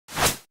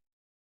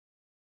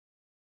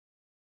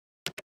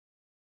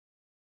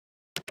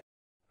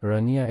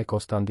Rënia e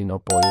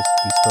Kostandinopojës,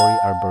 histori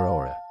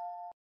arbërore.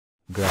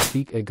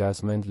 Grafik e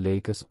Gazmend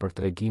Lekës për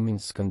tregimin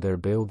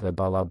Skënderbeu dhe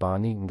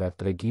Ballabani nga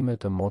tregime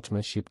të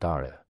moçme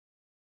shqiptare.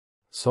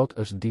 Sot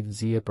është ditë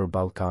zije për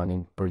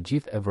Ballkanin, për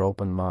gjithë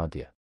Evropën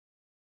madje.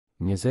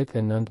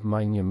 29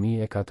 maj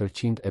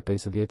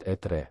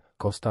 1453,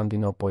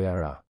 Kostandinopoja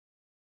ra.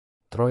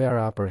 Troja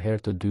ra për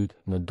herë të dytë,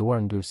 në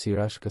duar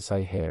ndyrësirash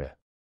kësaj here.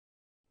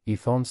 I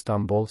thon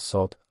Stambol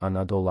sot,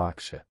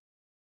 Anadolakshe.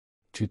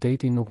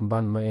 Qyteti nuk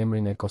mban më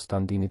emrin e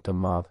Kostandinit të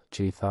Madh,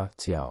 që i tha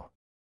Ciao.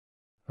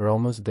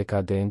 Romës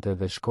dekadente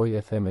dhe shkoi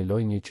e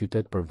themeloi një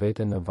qytet për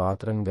vete në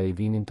Vatrën nga i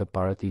vinin të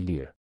parët I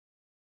lirë.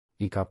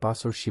 I ka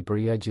pasur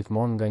Shqipëria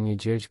gjithmonë nga një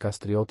Gjergj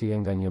Kastrioti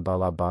e nga një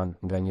Ballaban,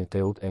 nga një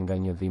Teut e nga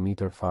një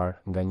Dhimitër Far,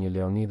 nga një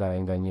Leonida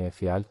e nga një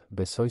Efjal.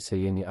 Besoj se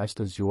jeni aq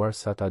të zgjuar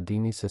sa ta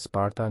dini se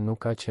Sparta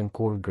nuk ka qenë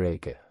kurrë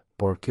greke.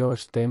 Por kjo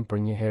është temë për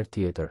një herë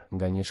tjetër,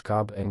 nga një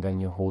shkab e nga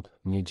një hut,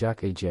 një gjak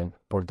e gjen,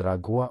 por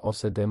dragua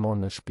ose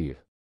demon në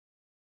shpirt.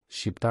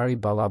 Shqiptari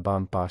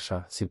Ballaban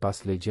Pasha,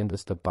 sipas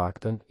legjendës të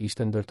paktën,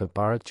 ishte ndër të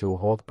parët që u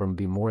hodh për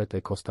mbi muret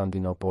e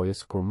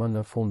Kostandinopojës kur më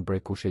në fund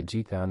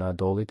brekushegjitë e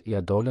Anadolit ja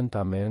dolën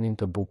ta merrnin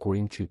të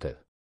bukurin qytet.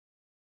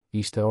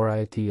 Ishte ora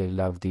e tij e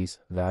lavdis,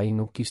 dhe ai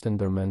nuk kishte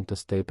ndërmend të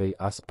stepej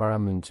as para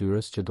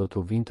mëndzyrës që do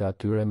t'u vinte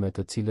atyre me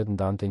të cilët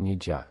ndante një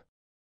gjak.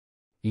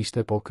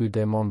 Ishte po ky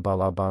demon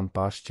Ballaban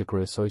Pash që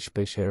kryesoi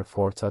shpeshherë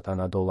forcat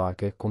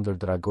anadolake kundër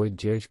dragojt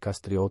Gjergj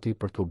Kastrioti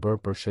për t'u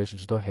bërë përshesh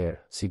çdo herë,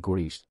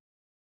 sigurisht.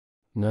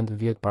 9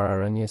 vjet para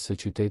rënies së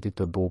qytetit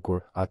të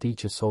bukur, atij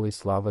që solli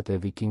slavët e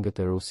vikingët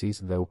e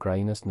Rusisë dhe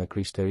Ukrainës në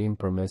krishterim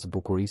përmes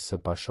bukurisë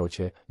së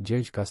pashoqe,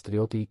 Gjergj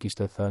Kastrioti I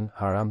kishte thënë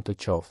haram të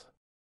qoftë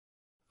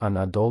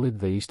Anadolit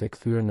dhe ishte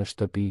kthyer në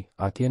shtëpi,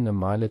 atje në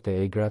malet e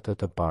egra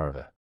të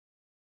parëve.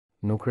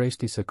 Nuk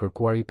reshti se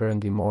kërkuari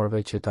perëndimorëve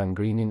që ta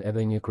ngrinin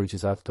edhe një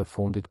kryqëzat të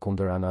fundit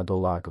kundër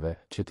anadolakëve,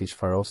 që t'i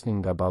shfarosnin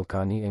nga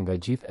Ballkani e nga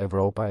gjithë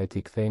Evropa e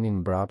t'i kthenin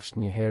mbrapsht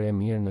një herë e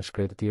mirë në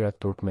shkretëtirat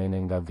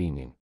turkmene nga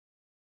vinin.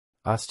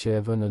 As që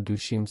e vë në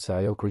dyshim se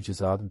ajo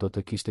kryqëzat do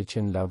të kishte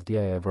qenë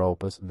lavdia e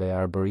Evropës dhe e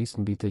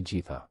arbërisë mbi të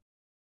gjitha.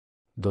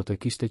 Do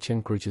të kishte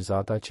qenë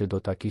kryqëzata që do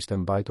ta kishte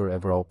mbajtur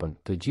Evropën,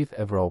 të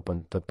gjithë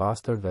Evropën, të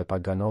pastër dhe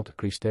paganot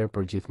krishterë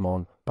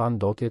përgjithmonë, pa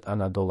ndotjet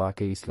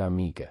anadolake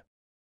islamike.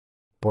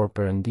 Por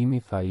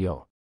Perëndimi tha jo.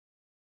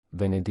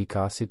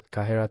 Venedikasit,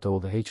 ka hera të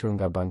udhëhequr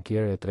nga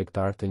bankierë e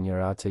tregtar të një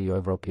race jo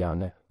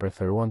evropiane,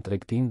 preferuan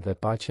tregtinë dhe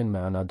paqen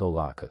me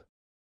anadolakët.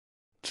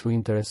 Çu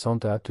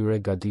interesonte atyre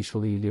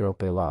gadishulli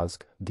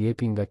Iliropellazg,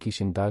 djepi nga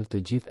kishin dalë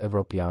të gjithë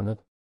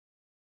evropianët,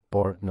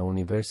 por në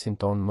universin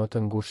ton më të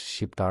ngushtë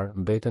shqiptar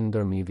mbeten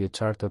ndërmi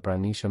vjeçar të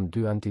pranishëm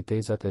dy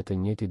antitezat e të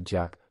njëjtit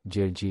gjak,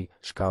 Gjergji,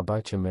 shkaba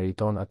që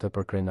meriton atë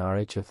për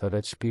krenare që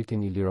thërret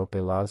shpirtin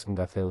Iliropellazg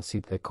nga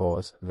thellësitë e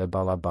kohës, dhe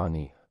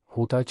Ballabani,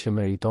 huta që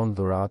meriton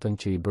dhuratën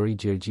që I bëri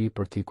Gjergji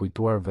për t'i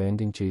kujtuar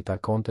vendin që I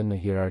takonte në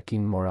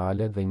hierarkinë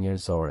morale dhe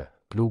njerëzore,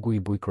 plugu I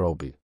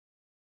bujkrobit.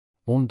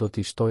 Unë do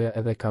t'i shtoja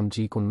edhe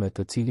kamxhikun me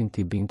të cilin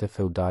t'i binte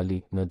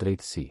feudali në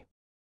drejtësi.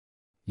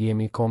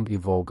 Jemi komb I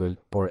vogël,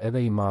 por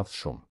edhe I madh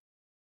shumë.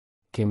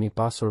 Kemi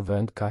pasur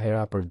vend ka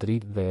hera për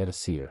dritë dhe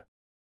errësirë.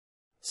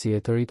 Si e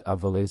tërit a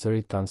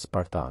vëllezërit tanë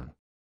spartan.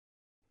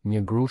 Një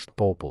grusht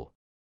popull.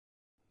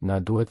 Na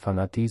duhet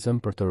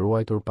fanatizëm për të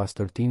ruajtur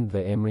pastërtinë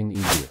dhe emrin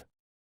I lirë.